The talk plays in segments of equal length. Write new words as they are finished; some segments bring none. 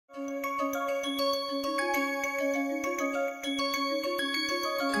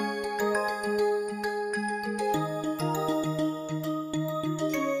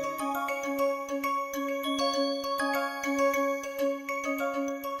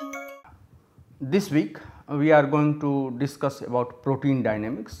This week we are going to discuss about protein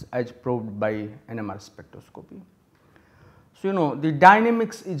dynamics as probed by NMR spectroscopy. So, you know, the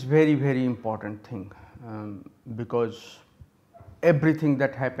dynamics is very important thing because everything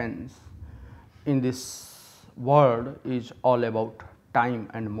that happens in this world is all about time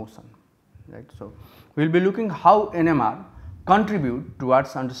and motion, right. So, we will be looking how NMR contribute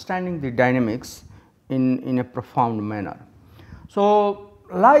towards understanding the dynamics in a profound manner. So,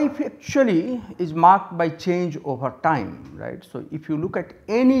 life actually is marked by change over time, right. So, if you look at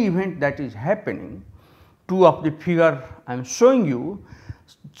any event that is happening, two of the figure I am showing you,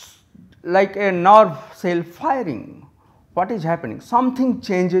 like a nerve cell firing, what is happening? Something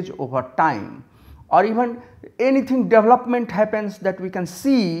changes over time, or even anything development happens that we can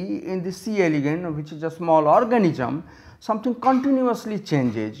see in the C. elegans, which is a small organism, something continuously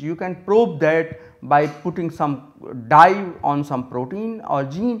changes. You can probe that by putting some dye on some protein or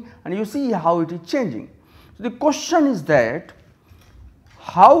gene, and you see how it is changing. So, the question is that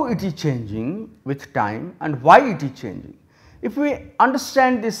how it is changing with time and why it is changing. If we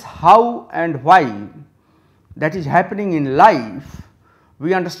understand this how and why that is happening in life,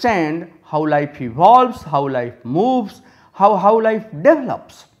 we understand how life evolves, how life moves, how life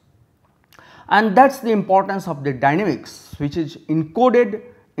develops. And that is the importance of the dynamics, which is encoded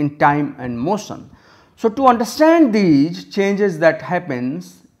in time and motion. So, to understand these changes that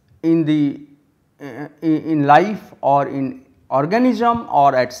happens in the in life or in organism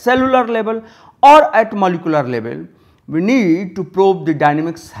or at cellular level or at molecular level, we need to probe the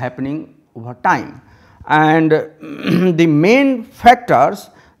dynamics happening over time. And the main factors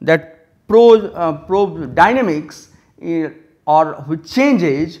that probe dynamics or which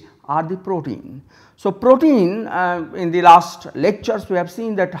changes are the protein. So, protein in the last lectures we have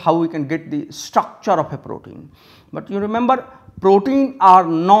seen that how we can get the structure of a protein, but you remember protein are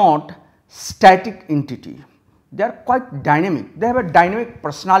not static entity, they are quite dynamic, they have a dynamic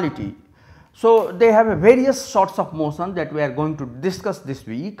personality. So, they have a various sorts of motion that we are going to discuss this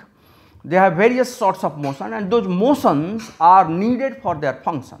week. They have various sorts of motion and those motions are needed for their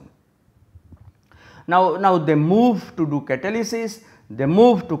function. Now they move to do catalysis, they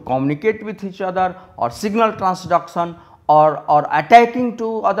move to communicate with each other or signal transduction or attacking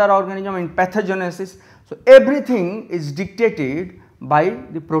to other organism in pathogenesis. So, everything is dictated by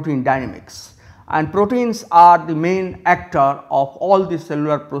the protein dynamics, and proteins are the main actor of all the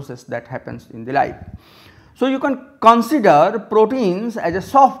cellular process that happens in the life. So, you can consider proteins as a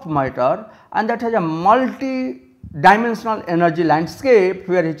soft matter and that has a multi-dimensional energy landscape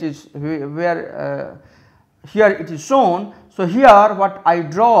where it is here it is shown. So, here what I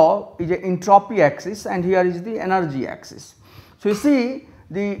draw is a entropy axis and here is the energy axis. So, you see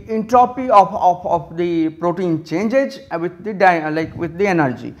the entropy of the protein changes with the with the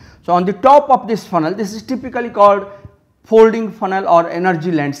energy. So, on the top of this funnel, this is typically called folding funnel or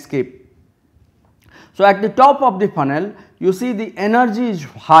energy landscape. So, at the top of the funnel you see the energy is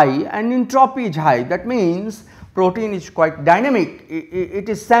high and entropy is high, that means protein is quite dynamic, it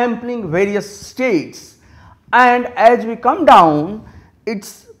is sampling various states, and as we come down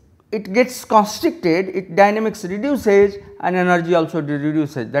it gets constricted, its dynamics reduces and energy also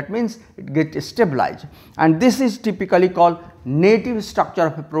reduces, that means it gets stabilized, and this is typically called native structure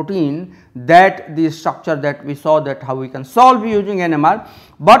of a protein, that the structure that we saw that how we can solve using NMR.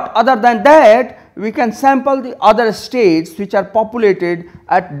 But other than that we can sample the other states which are populated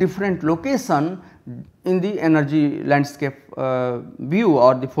at different location in the energy landscape view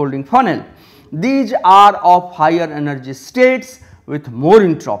or the folding funnel. These are of higher energy states with more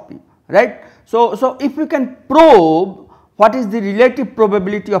entropy, right. So, if we can probe what is the relative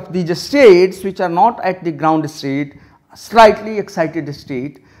probability of these states which are not at the ground state, slightly excited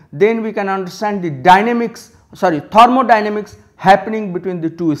state, then we can understand the thermodynamics happening between the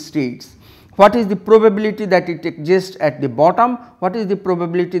two states. What is the probability that it exists at the bottom, what is the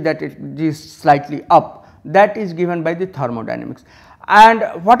probability that it exists slightly up, that is given by the thermodynamics. And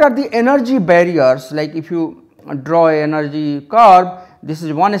what are the energy barriers, like if you draw a energy curve, this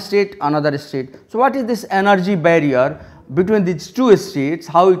is one state, another state. So, what is this energy barrier between these two states,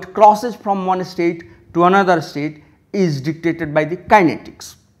 how it crosses from one state to another state is dictated by the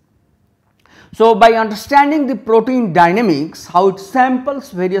kinetics. So, by understanding the protein dynamics, how it samples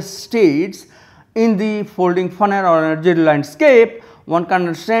various states in the folding funnel or energy landscape, one can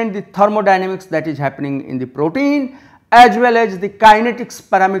understand the thermodynamics that is happening in the protein as well as the kinetics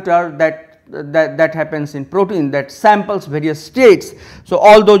parameter that happens in protein, that samples various states. So,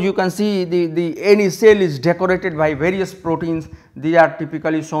 although you can see any cell is decorated by various proteins, these are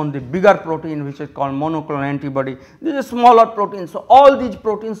typically shown the bigger protein which is called monoclonal antibody, these are smaller proteins. So, all these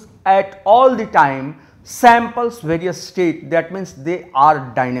proteins at all the time samples various state, that means they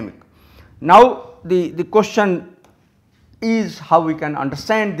are dynamic. Now, the question is how we can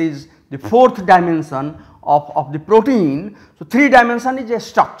understand this, the fourth dimension of the protein. So, 3 dimension is a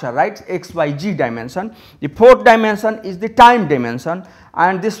structure, right, x, y, z dimension. The fourth dimension is the time dimension,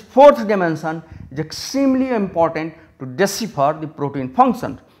 and this fourth dimension is extremely important to decipher the protein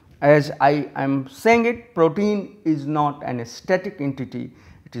function. As I am saying it, protein is not an static entity,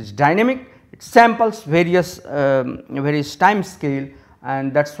 it is dynamic, it samples various time scale,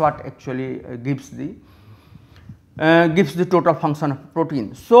 and that is what actually gives the total function of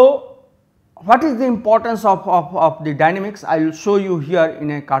protein. So, what is the importance of the dynamics? I will show you here in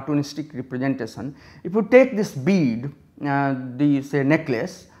a cartoonistic representation. If you take this bead, this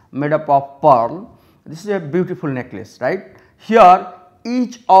necklace made up of pearl, this is a beautiful necklace, right. Here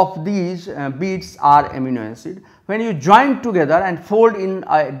each of these beads are amino acid. When you join together and fold in,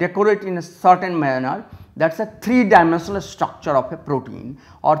 decorate in a certain manner, that is a 3-dimensional structure of a protein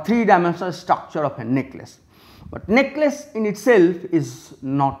or 3-dimensional structure of a necklace. But necklace in itself is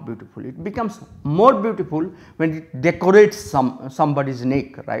not beautiful, it becomes more beautiful when it decorates somebody's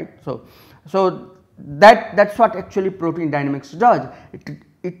neck, right. So that is what actually protein dynamics does,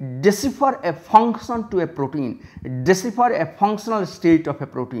 it deciphers a function to a protein, it deciphers a functional state of a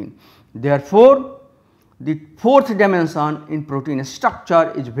protein. Therefore, the fourth dimension in protein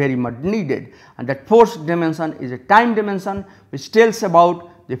structure is very much needed, and that fourth dimension is a time dimension which tells about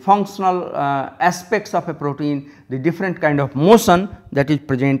the functional aspects of a protein, the different kind of motion that is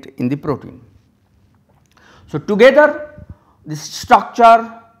present in the protein. So, together this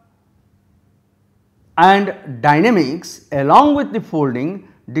structure and dynamics along with the folding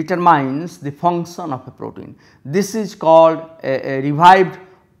determines the function of a protein. This is called a revived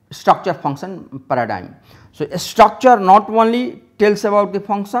structure function paradigm. So, a structure not only tells about the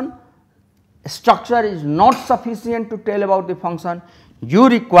function, a structure is not sufficient to tell about the function, you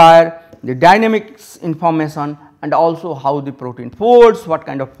require the dynamics information and also how the protein folds, what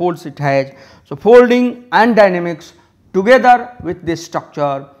kind of folds it has. So, folding and dynamics together with this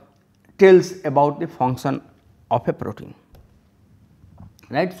structure tells about the function of a protein,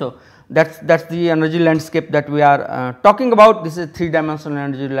 right. So, that is the energy landscape that we are talking about. This is a 3-dimensional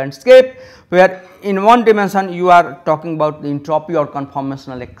energy landscape, where in one dimension you are talking about the entropy or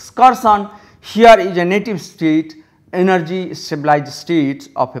conformational excursion. Here is a native state, energy stabilized states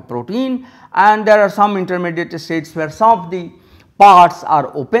of a protein, and there are some intermediate states where some of the parts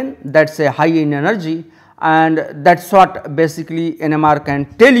are open, that is a high in energy, and that is what basically NMR can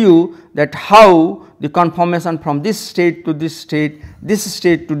tell you, that how the conformation from this state to this state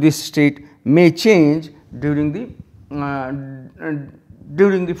to this state may change during the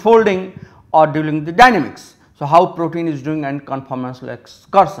folding or during the dynamics. So, how protein is doing and conformational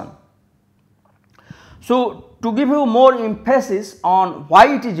excursion. So, to give you more emphasis on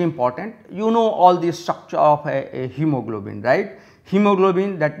why it is important, you know all the structure of a hemoglobin, right,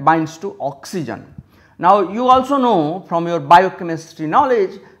 hemoglobin that binds to oxygen. Now, you also know from your biochemistry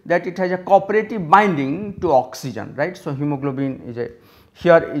knowledge that it has a cooperative binding to oxygen, right. So, hemoglobin is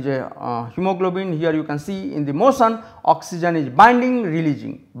hemoglobin, here you can see in the motion oxygen is binding,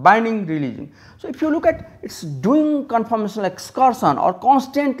 releasing. So, if you look at it is doing conformational excursion or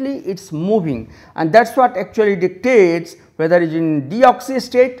constantly it is moving, and that is what actually dictates whether it is in deoxy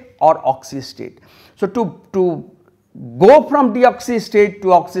state or oxy state. So, to go from deoxy state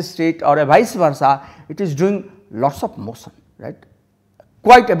to oxy state or a vice versa, it is doing lots of motion, right,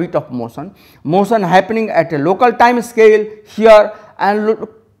 quite a bit of motion happening at a local time scale here and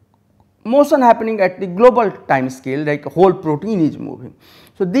motion happening at the global time scale, like a whole protein is moving.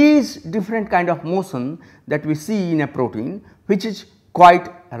 So, these different kind of motion that we see in a protein, which is quite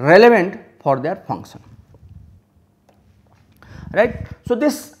relevant for their function, right. So,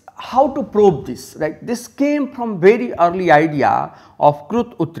 this how to probe this, right, this came from very early idea of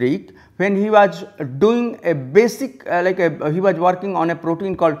Krut Utrecht when he was doing a basic he was working on a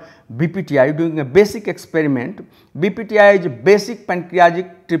protein called BPTI, doing a basic experiment. BPTI is a basic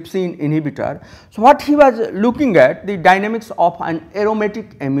pancreatic trypsin inhibitor. So, what he was looking at the dynamics of an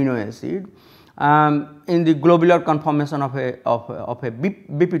aromatic amino acid in the globular conformation of a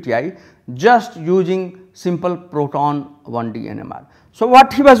BPTI just using simple proton 1D NMR. So,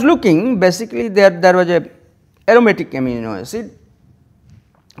 what he was looking basically there was a aromatic amino acid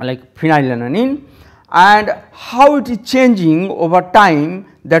like phenylalanine, and how it is changing over time,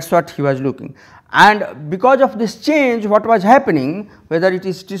 that is what he was looking. And because of this change, what was happening, whether it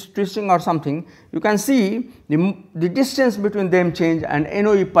is twisting or something, you can see the distance between them change and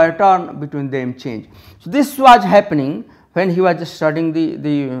NOE pattern between them change. So, this was happening when he was studying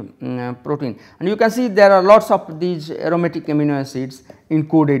the protein, and you can see there are lots of these aromatic amino acids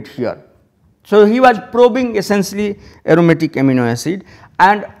encoded here. So, he was probing essentially aromatic amino acid,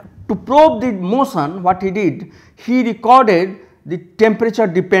 and to probe the motion, what he did, he recorded the temperature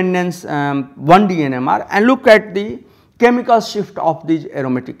dependence 1D NMR and look at the chemical shift of these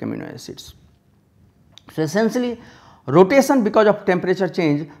aromatic amino acids. So, essentially rotation, because of temperature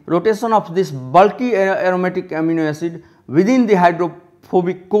change, rotation of this bulky aromatic amino acid within the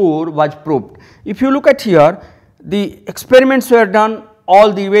hydrophobic core was probed. If you look at here, the experiments were done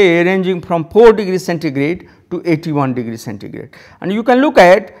all the way ranging from 4 degrees centigrade to 81 degrees centigrade, and you can look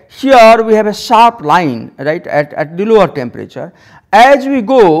at here we have a sharp line, right, at the lower temperature. As we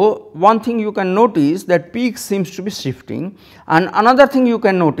go, one thing you can notice that peak seems to be shifting, and another thing you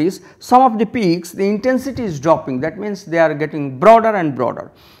can notice, some of the peaks the intensity is dropping, that means they are getting broader and broader.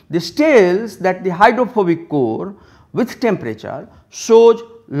 This tells that the hydrophobic core with temperature shows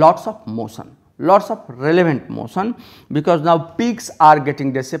lots of motion, lots of relevant motion, because now peaks are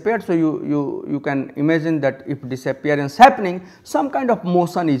getting disappeared. So, you can imagine that if disappearance happening, some kind of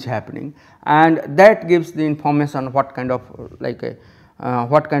motion is happening, and that gives the information what kind of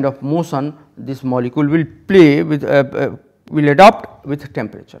what kind of motion this molecule will play with will adopt with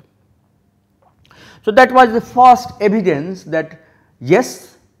temperature. So, that was the first evidence that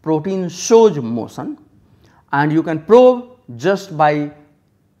yes, protein shows motion, and you can probe just by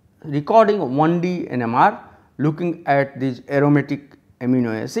recording 1D NMR, looking at these aromatic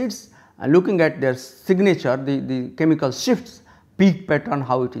amino acids and looking at their signature, the chemical shifts, peak pattern,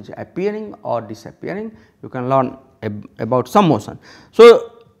 how it is appearing or disappearing, you can learn about some motion.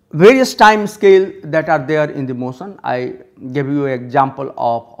 So, various time scale that are there in the motion, I gave you an example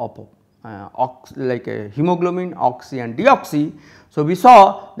of like a hemoglobin, oxy and deoxy. So, we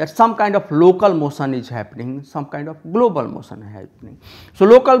saw that some kind of local motion is happening, some kind of global motion is happening. So,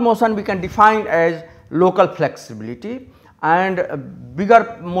 local motion we can define as local flexibility, and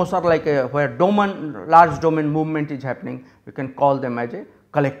bigger motion like where large domain movement is happening, we can call them as a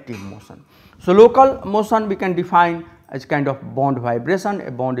collective motion. So, local motion we can define as kind of bond vibration,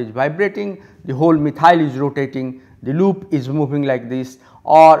 a bond is vibrating, the whole methyl is rotating, the loop is moving like this,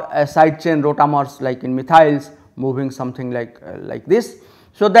 or a side chain rotamers like in methyls moving something like this.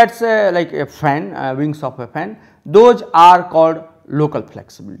 So, that is like a fan, wings of a fan, those are called local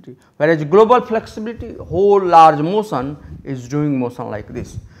flexibility, whereas global flexibility, whole large motion is doing motion like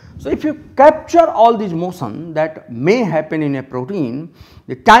this. So, if you capture all these motion that may happen in a protein,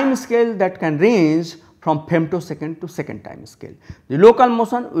 the time scale that can range from femtosecond to second time scale. The local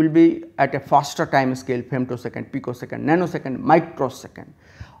motion will be at a faster time scale, femtosecond, picosecond, nanosecond, microsecond,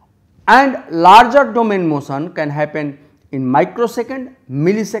 and larger domain motion can happen in microsecond,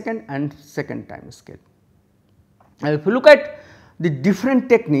 millisecond and second time scale. Now, if you look at the different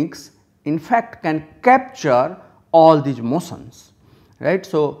techniques, in fact can capture all these motions, right.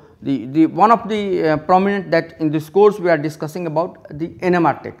 So, the one of the prominent that in this course we are discussing about the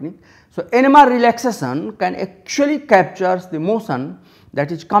NMR technique. So, NMR relaxation can actually captures the motion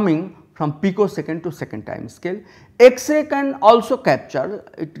that is coming from picosecond to second time scale. X-ray can also capture,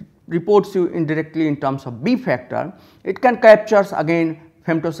 it reports you indirectly in terms of B factor, it can captures again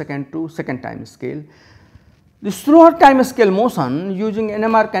femtosecond to second time scale. The slower time scale motion using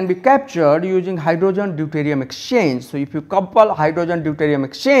NMR can be captured using hydrogen deuterium exchange. So, if you couple hydrogen deuterium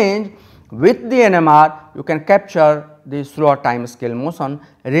exchange with the NMR, you can capture the slower time scale motion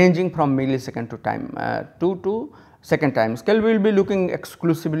ranging from millisecond to time to second time scale. We will be looking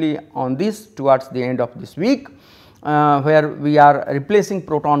exclusively on this towards the end of this week, where we are replacing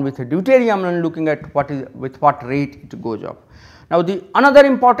proton with a deuterium and looking at with what rate it goes up. Now, the another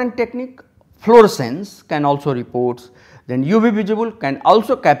important technique, fluorescence can also reports, then UV visible can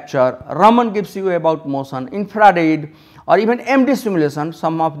also capture, Raman gives you about motion, infrared or even MD simulation,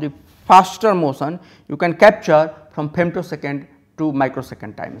 some of the faster motion you can capture from femtosecond to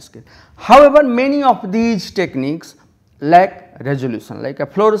microsecond time scale. However, many of these techniques lack resolution, like a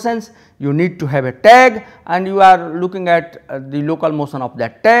fluorescence you need to have a tag and you are looking at the local motion of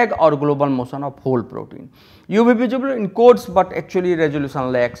that tag or global motion of whole protein. UV visible encodes, but actually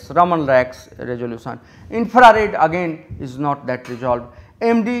resolution lacks, Raman lacks resolution. Infrared again is not that resolved.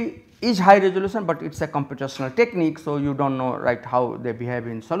 MD is high resolution, but it is a computational technique. So, you do not know right how they behave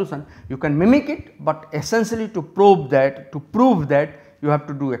in solution. You can mimic it, but essentially to prove that you have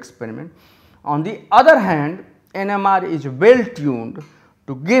to do experiment. On the other hand, NMR is well tuned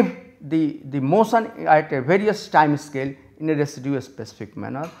to give the motion at a various time scale in a residue specific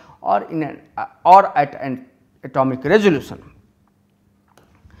manner or in an or at an atomic resolution.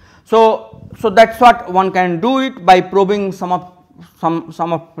 So that is what one can do it by probing some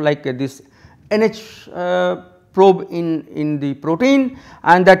of like this NH probe in the protein,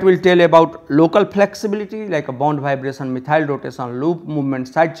 and that will tell about local flexibility like a bond vibration, methyl rotation, loop movement,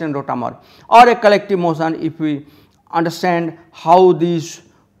 side chain rotamer, or a collective motion if we understand how these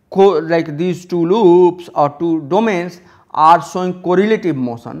like these two loops or two domains are showing correlative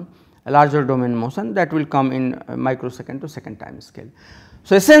motion, a larger domain motion that will come in microsecond to second time scale.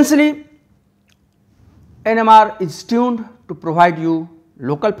 So, essentially NMR is tuned to provide you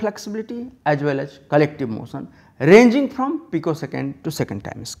local flexibility as well as collective motion ranging from picosecond to second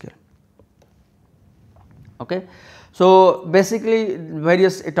time scale. Okay. So, basically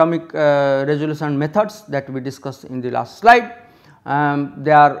various atomic resolution methods that we discussed in the last slide,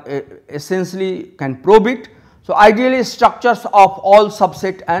 they are essentially can probe it. So, ideally structures of all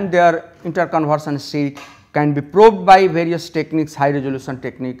subset and their interconversion state can be probed by various techniques, high resolution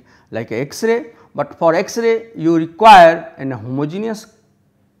technique like X-ray, but for X-ray you require a homogeneous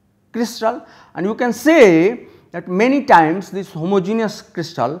crystal, and you can say that many times this homogeneous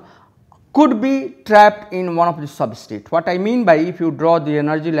crystal could be trapped in one of the substrate. What I mean by, if you draw the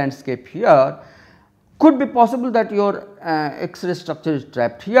energy landscape here, could be possible that your X-ray structure is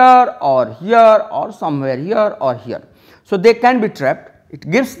trapped here or somewhere here or here. So, they can be trapped, it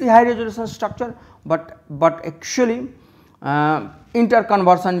gives the high resolution structure, but actually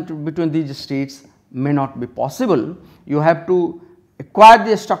interconversion between these states may not be possible. You have to acquire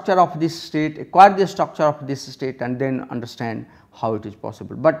the structure of this state, acquire the structure of this state, and then understand how it is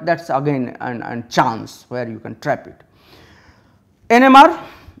possible, but that is again an chance where you can trap it. NMR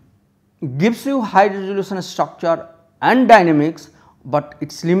gives you high resolution structure and dynamics, but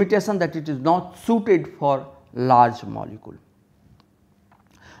its limitation that it is not suited for large molecule.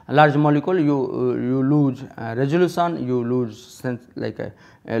 A large molecule you lose resolution, you lose sense, like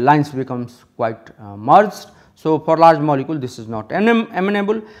lines becomes quite merged. So, for large molecule this is not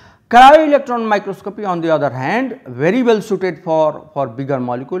amenable. Cryo-electron microscopy on the other hand very well suited for bigger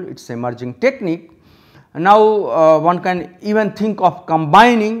molecule, it is a merging technique. Now, one can even think of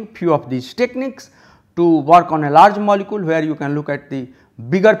combining few of these techniques to work on a large molecule where you can look at the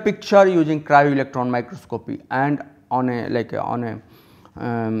bigger picture using cryo-electron microscopy and on a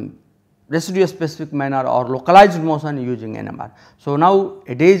residue specific manner or localized motion using NMR. So, now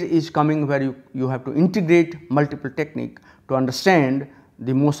a day is coming where you have to integrate multiple technique to understand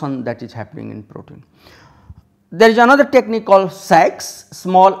the motion that is happening in protein. There is another technique called SAX,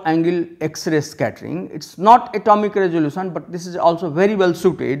 small angle X-ray scattering. It is not atomic resolution, but this is also very well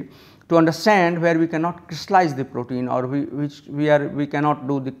suited to understand where we cannot crystallize the protein or we cannot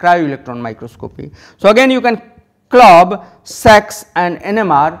do the cryo-electron microscopy. So, again you can club SAX and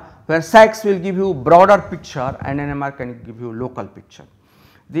NMR, where SAX will give you broader picture and NMR can give you local picture.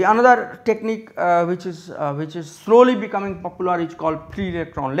 The another technique which is slowly becoming popular is called free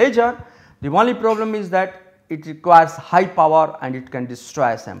electron laser. The only problem is that it requires high power and it can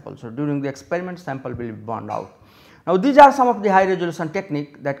destroy a sample. So, during the experiment sample will be burned out. Now, these are some of the high resolution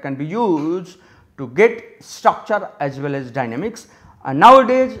technique that can be used to get structure as well as dynamics, and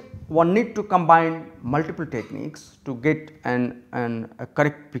nowadays one need to combine multiple techniques to get a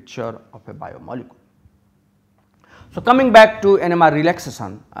correct picture of a biomolecule. So, coming back to NMR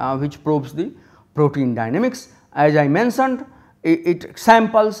relaxation which probes the protein dynamics, as I mentioned it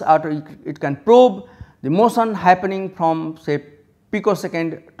samples or it can probe the motion happening from say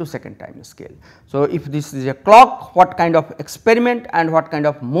picosecond to second time scale. So, if this is a clock, what kind of experiment and what kind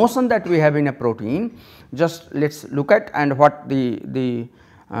of motion that we have in a protein, just let us look at and what are the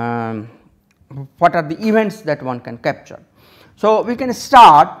events that one can capture. So, we can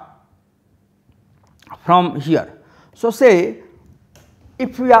start from here. So, say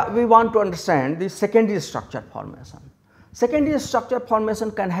if we want to understand the secondary structure formation. Secondary structure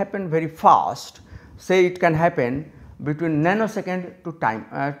formation can happen very fast, say it can happen between nanosecond to time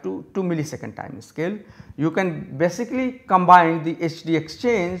to 2 millisecond time scale. You can basically combine the HD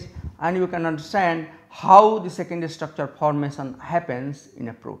exchange and you can understand how the secondary structure formation happens in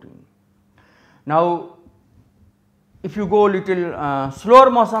a protein. Now, if you go little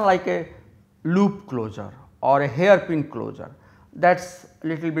slower motion like a loop closure or a hairpin closure, that is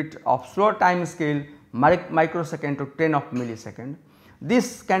little bit of slower time scale, microsecond to 10 of millisecond.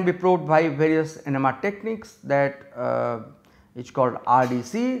 This can be probed by various NMR techniques that is called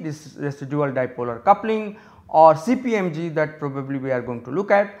RDC, this residual dipolar coupling, or CPMG that probably we are going to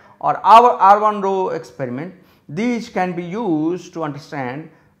look at, or our R1 row experiment, these can be used to understand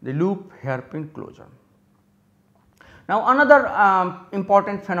the loop hairpin closure. Now, another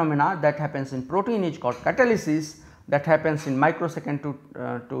important phenomena that happens in protein is called catalysis, that happens in microsecond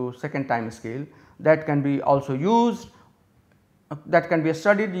to second time scale, that can be also used, that can be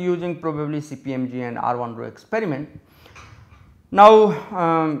studied using probably CPMG and R1 row experiment. Now,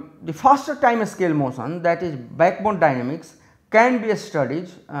 the faster time scale motion, that is backbone dynamics, can be studied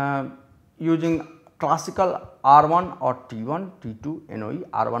using classical R1 or T1, T2 NOE,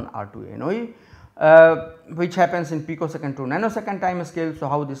 R1, R2 NOE, which happens in picosecond to nanosecond time scale. So,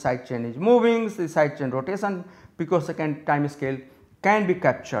 how the side chain is moving, the side chain rotation picosecond time scale can be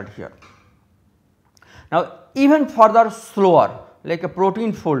captured here. Now, even further slower, like a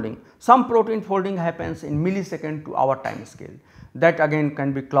protein folding, some protein folding happens in millisecond to hour time scale, that again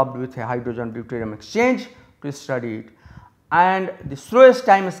can be clubbed with a hydrogen deuterium exchange to study it. And the slowest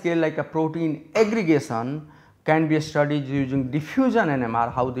time scale, like a protein aggregation, can be studied using diffusion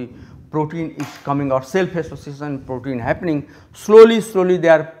NMR, how the protein is coming or self association protein happening, slowly they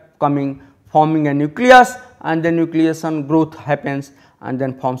are coming, forming a nucleus, and the nucleation growth happens and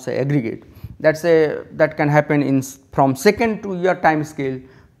then forms a aggregate. That can happen in from second to year time scale,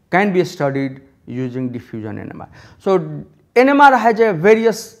 can be studied using diffusion NMR. So, NMR has a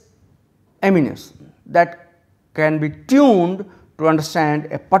various aminos that can be tuned to understand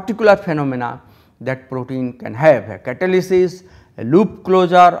a particular phenomena that protein can have, a catalysis, a loop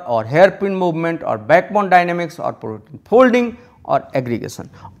closure, or hairpin movement, or backbone dynamics, or protein folding, or aggregation.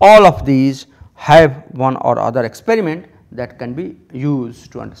 All of these have one or other experiment that can be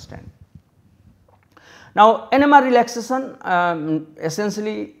used to understand. Now, NMR relaxation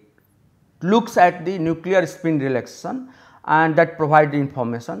essentially looks at the nuclear spin relaxation, and that provide the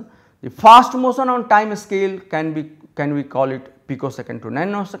information. The fast motion on time scale can we call it picosecond to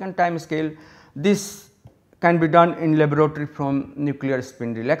nanosecond time scale. This can be done in laboratory from nuclear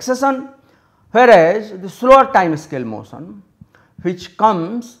spin relaxation, whereas the slower time scale motion, which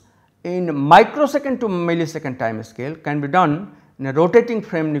comes in microsecond to millisecond time scale, can be done in a rotating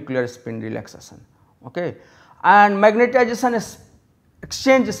frame nuclear spin relaxation. Okay. And magnetization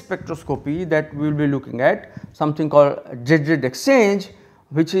exchange spectroscopy, that we will be looking at something called ZZ exchange,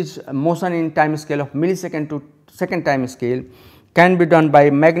 which is motion in time scale of millisecond to second time scale, can be done by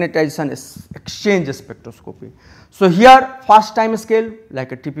magnetization exchange spectroscopy. So, here fast time scale, like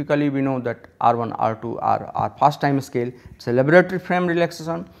typically we know that R1, R2 are fast time scale, it is a laboratory frame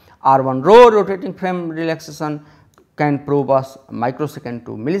relaxation. R1 row rotating frame relaxation can probe us microsecond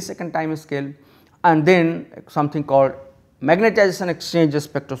to millisecond time scale, and then something called magnetization exchange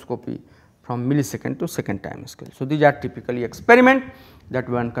spectroscopy from millisecond to second time scale. So, these are typically experiment that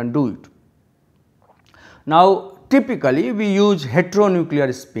one can do it. Now, typically we use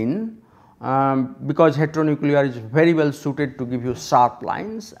heteronuclear spin because heteronuclear is very well suited to give you sharp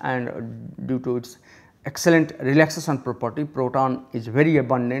lines, and due to its excellent relaxation property, proton is very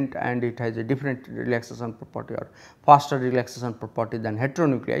abundant and it has a different relaxation property or faster relaxation property than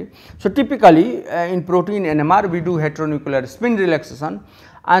heteronuclei. So, typically in protein NMR we do heteronuclear spin relaxation,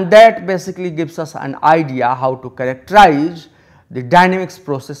 and that basically gives us an idea how to characterize the dynamics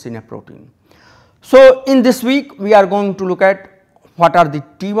process in a protein. So, in this week we are going to look at what are the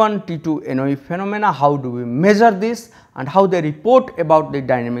T1, T2 NOE phenomena, how do we measure this, and how they report about the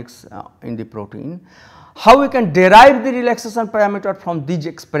dynamics in the protein, how we can derive the relaxation parameter from these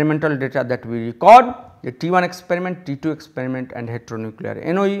experimental data that we record, the T1 experiment, T2 experiment, and heteronuclear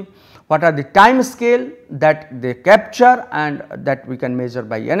NOE, what are the time scale that they capture and that we can measure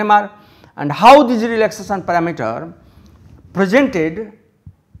by NMR, and how these relaxation parameter presented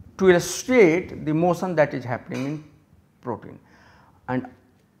to illustrate the motion that is happening in protein. And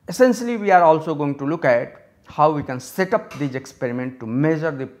essentially we are also going to look at how we can set up these experiment to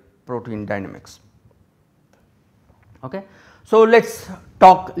measure the protein dynamics. Okay. So, let us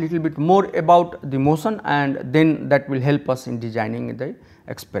talk little bit more about the motion, and then that will help us in designing the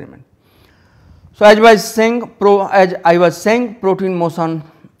experiment. So, as I was saying protein motion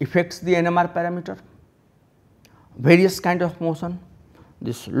affects the NMR parameter, various kind of motion.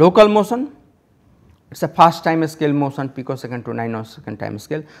 This local motion, it is a fast time scale motion, picosecond to nanosecond time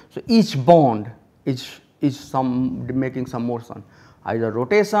scale. So, each bond is making some motion, either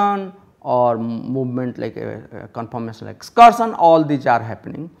rotation or movement like a conformation like excursion, all these are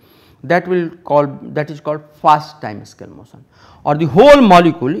happening. That is called fast time scale motion. Or the whole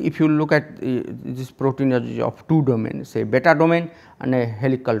molecule, if you look at this protein is of two domains, say beta domain and a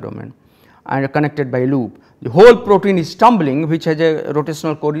helical domain, and connected by a loop. The whole protein is tumbling, which has a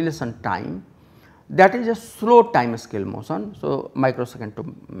rotational correlation time. that is a slow time scale motion. So, microsecond to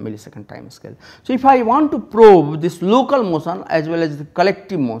millisecond time scale. So, if I want to probe this local motion as well as the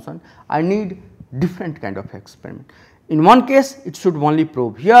collective motion, I need different kind of experiment. In one case it should only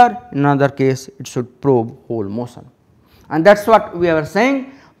probe here, in another case it should probe whole motion, and that is what we were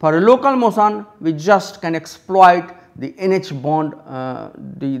saying. For a local motion we just can exploit the NH bond,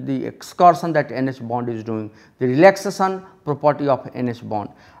 the excursion that NH bond is doing, the relaxation property of NH bond,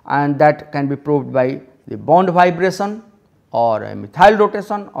 and that can be proved by the bond vibration or a methyl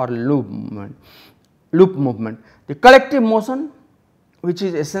rotation or loop movement. The collective motion, which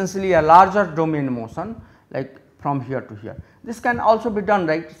is essentially a larger domain motion like from here to here, this can also be done,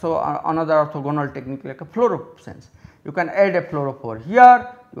 right. So, another orthogonal technique like a fluorescence. You can add a fluorophore here,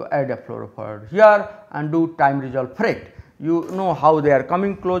 you add a fluorophore here and do time resolved FRET. You know how they are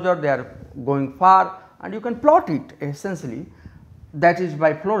coming closer, they are going far, and you can plot it essentially, that is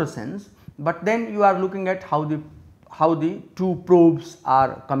by fluorescence, but then you are looking at how the two probes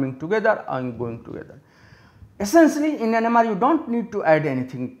are coming together and going together. Essentially in NMR you do not need to add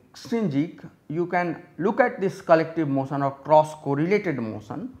anything extrinsic, you can look at this collective motion or cross correlated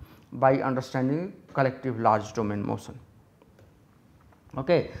motion by understanding collective large domain motion.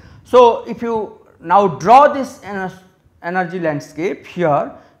 Okay. So, if you now draw this energy landscape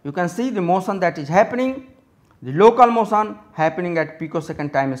here, you can see the motion that is happening, the local motion happening at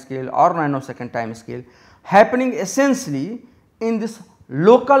picosecond time scale or nanosecond time scale, happening essentially in this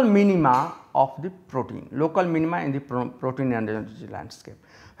local minima of the protein, local minima in the protein energy landscape.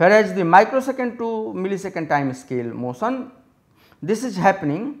 Whereas the microsecond to millisecond time scale motion, this is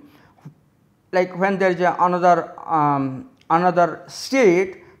happening like when there is another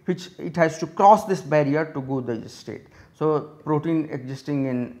state which it has to cross this barrier to go the state. So, protein existing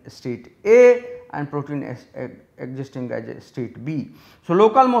in state A and protein existing as a state B. So,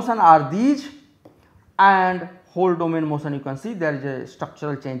 local motion are these, and whole domain motion you can see there is a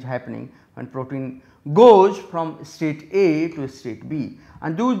structural change happening when protein goes from state A to state B,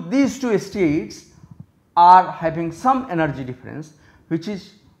 and these two states are having some energy difference which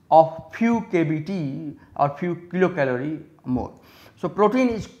is of few kBT or few kilocalorie more. So, protein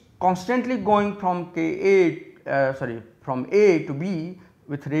is constantly going from from A to B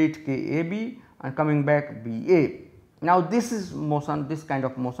with rate KAB and coming back BA. Now, this is motion, this kind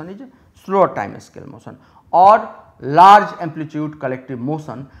of motion is a slower time scale motion or large amplitude collective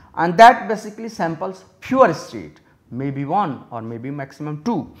motion, and that basically samples fewer state, maybe 1 or maybe maximum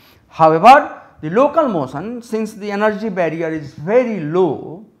 2. However, the local motion, since the energy barrier is very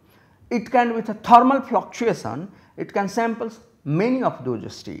low, it can, with a thermal fluctuation, it can samples many of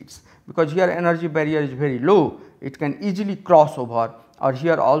those states, because here energy barrier is very low, it can easily cross over, or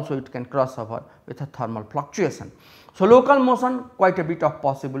here also it can cross over with a thermal fluctuation. So, local motion quite a bit of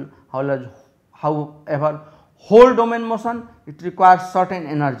possible, however whole domain motion it requires certain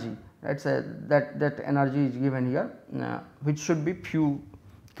energy, that energy is given here which should be few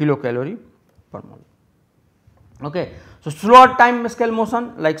kilocalorie per mole. Okay. So, slower time scale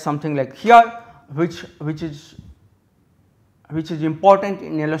motion like something like here which is important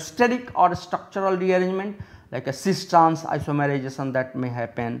in allosteric or structural rearrangement like a cis trans isomerization that may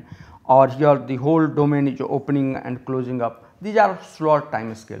happen, or here the whole domain is opening and closing up. These are slower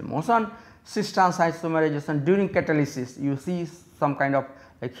time scale motion. Cis trans isomerization during catalysis, you see some kind of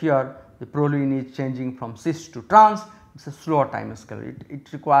like here the proline is changing from cis to trans, it is a slower time scale,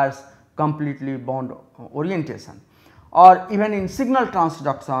 it requires completely bond orientation. Or even in signal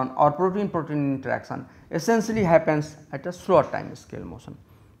transduction or protein protein interaction essentially happens at a slower time scale motion.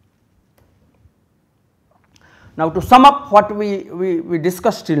 Now, to sum up what we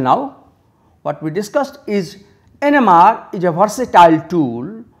discussed till now, what we discussed is NMR is a versatile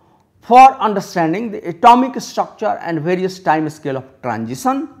tool for understanding the atomic structure and various time scale of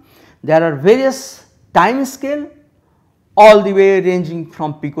transition. There are various time scale all the way ranging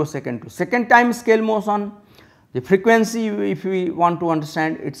from picosecond to second time scale motion. The frequency, if we want to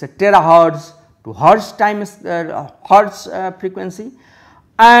understand, it is a terahertz to hertz time hertz frequency,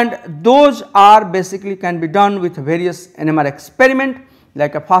 and those are basically can be done with various NMR experiment,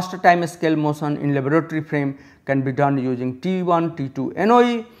 like a faster time scale motion in laboratory frame can be done using T1, T2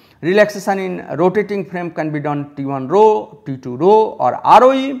 NOE. Relaxation in rotating frame can be done T1 rho, T2 rho or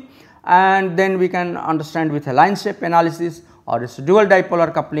ROE, and then we can understand with a line shape analysis or its dual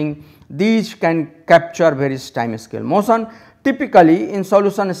dipolar coupling. These can capture various time scale motion. Typically in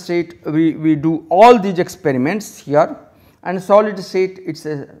solution state we do all these experiments here, and solid state it is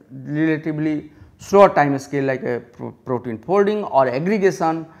a relatively slower time scale like a protein folding or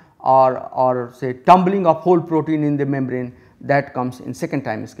aggregation or say tumbling of whole protein in the membrane. that comes in second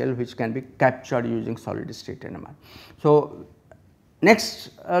time scale, which can be captured using solid state NMR. So,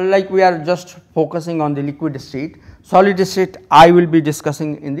 next like we are just focusing on the liquid state, solid state I will be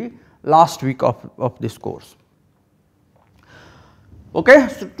discussing in the last week of this course. Okay.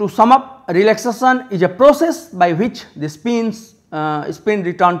 So, to sum up, relaxation is a process by which the spins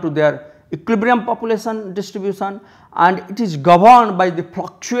return to their equilibrium population distribution, and it is governed by the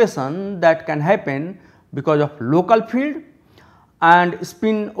fluctuation that can happen because of local field and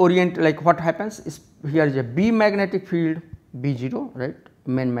spin orient. Like what happens is, here is a B magnetic field B0, right,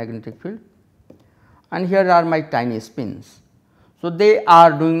 main magnetic field, and here are my tiny spins. So, they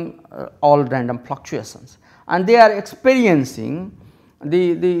are doing all random fluctuations and they are experiencing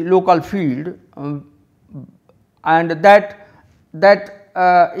the local field, and that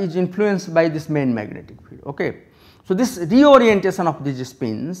is influenced by this main magnetic field. Okay. So, this reorientation of these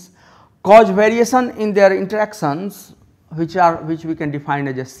spins cause variation in their interactions, which we can define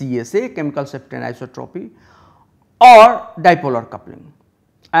as a CSA, chemical safety and isotropy, or dipolar coupling.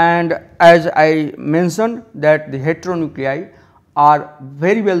 And as I mentioned that the heteronuclei are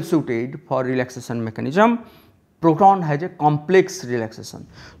very well suited for relaxation mechanism. Proton has a complex relaxation.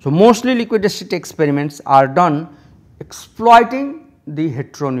 So, mostly liquid state experiments are done exploiting the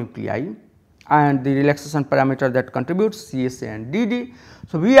heteronuclei and the relaxation parameter that contributes CSA and DD.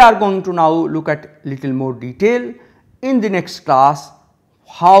 So, we are going to now look at little more detail in the next class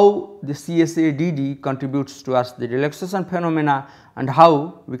how the CSA DD contributes towards the relaxation phenomena and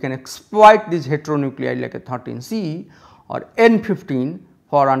how we can exploit these heteronuclei like a 13C or N15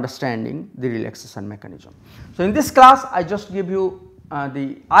 for understanding the relaxation mechanism. So, in this class I just give you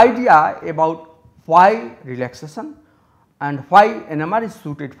the idea about why relaxation and why NMR is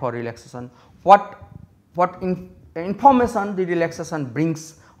suited for relaxation, what information the relaxation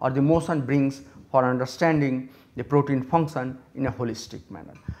brings or the motion brings for understanding the protein function in a holistic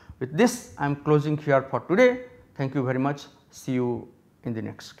manner. With this I am closing here for today. Thank you very much. See you in the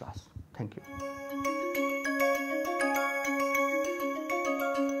next class. Thank you.